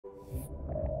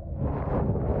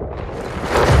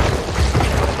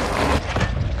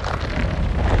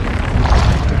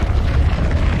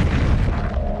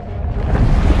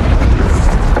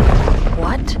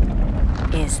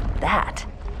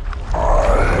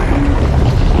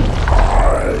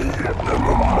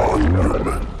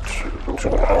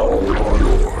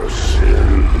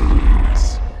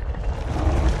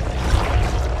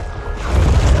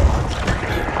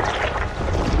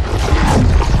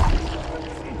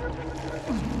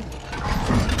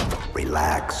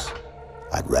objects.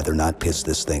 I'd rather not piss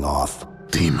this thing off.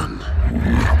 Demon.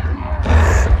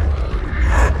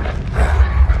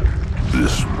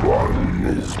 This one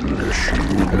is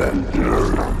machine and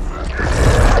nerve,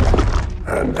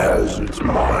 and has its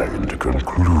mind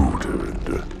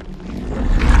concluded.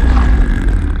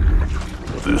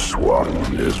 This one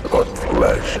is but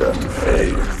flesh and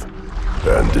faith,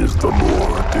 and is the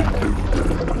more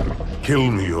deluded. Kill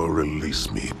me or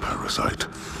release me, parasite.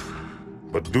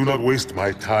 But do not waste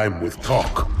my time with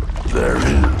talk. There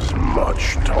is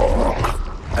much talk,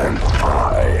 and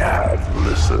I have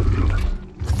listened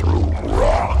through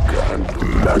rock and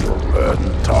metal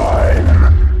and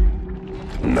time.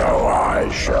 Now I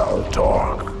shall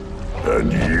talk,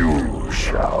 and you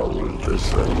shall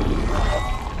listen.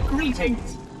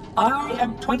 Greetings. I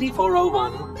am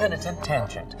 2401 Penitent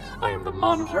Tangent. I am the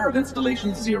monitor of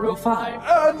Installation 05.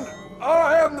 And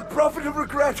I am the Prophet of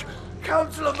Regret,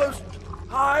 Counselor Most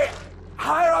High,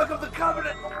 Hierarch of the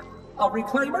Covenant. A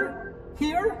reclaimer?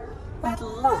 Here? At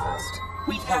last.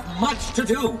 We have much to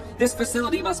do. This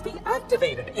facility must be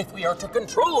activated if we are to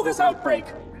control this outbreak.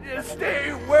 Stay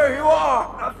where you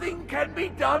are. Nothing can be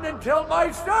done until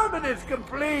my sermon is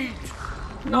complete.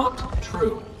 Not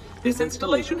true. This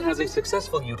installation has a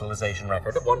successful utilization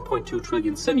record of 1.2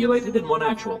 trillion simulated and 1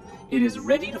 actual. It is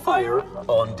ready to fire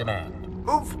on demand.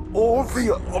 Of all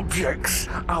the objects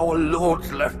our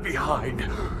lords left behind,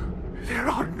 there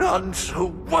are none so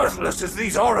worthless as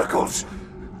these oracles.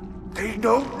 They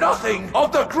know nothing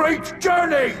of the great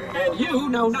journey! And you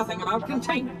know nothing about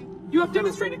containment. You have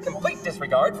demonstrated complete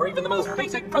disregard for even the most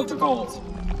basic protocols.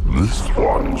 This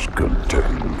one's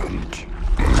containment,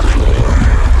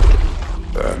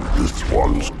 and this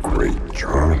one's great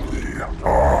journey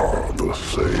are the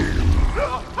same.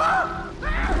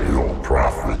 Your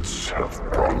prophets have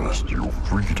promised you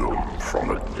freedom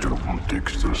from a doomed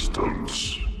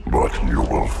existence, but you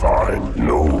will find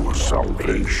no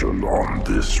salvation on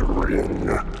this ring.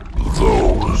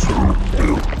 Those who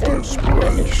built this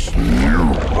place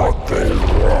knew what they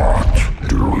wrought.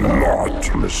 Do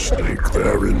not mistake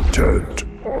their intent,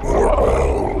 or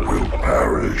all will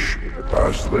perish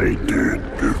as they did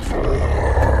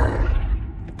before.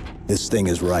 This thing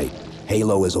is right.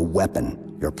 Halo is a weapon.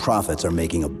 Your prophets are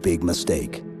making a big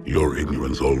mistake. Your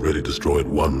ignorance already destroyed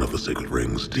one of the sacred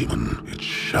rings, demon. It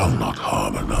shall not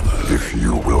harm another. If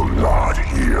you will not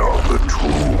hear the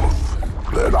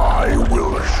truth, then I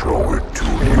will show it to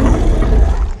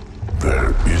you.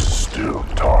 There is still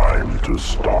time to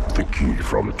stop the key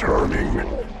from turning.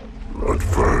 But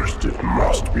first it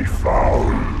must be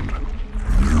found.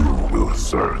 You will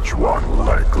search one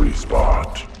likely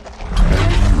spot,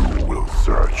 and you will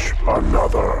search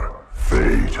another.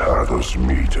 Fate had us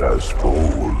meet as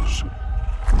foes,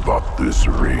 but this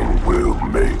ring will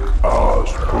make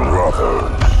us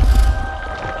brothers.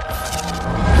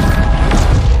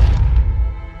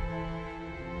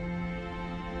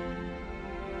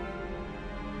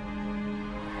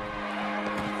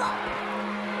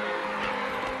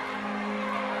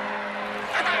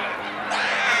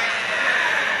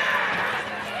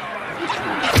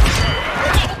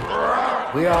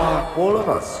 We are, all of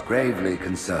us, gravely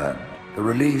concerned. The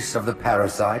release of the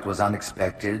parasite was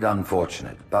unexpected,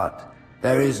 unfortunate, but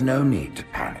there is no need to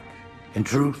panic. In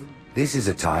truth, this is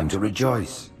a time to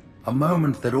rejoice. A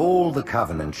moment that all the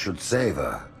Covenant should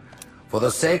savor. For the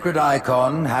sacred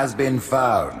icon has been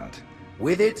found.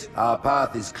 With it, our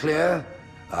path is clear,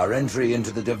 our entry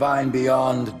into the divine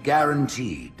beyond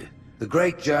guaranteed. The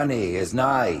great journey is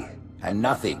nigh, and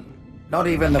nothing, not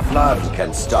even the flood,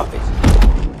 can stop it.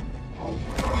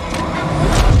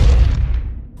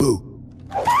 Boo.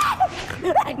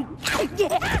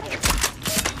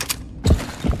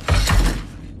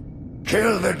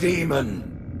 Kill the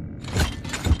demon!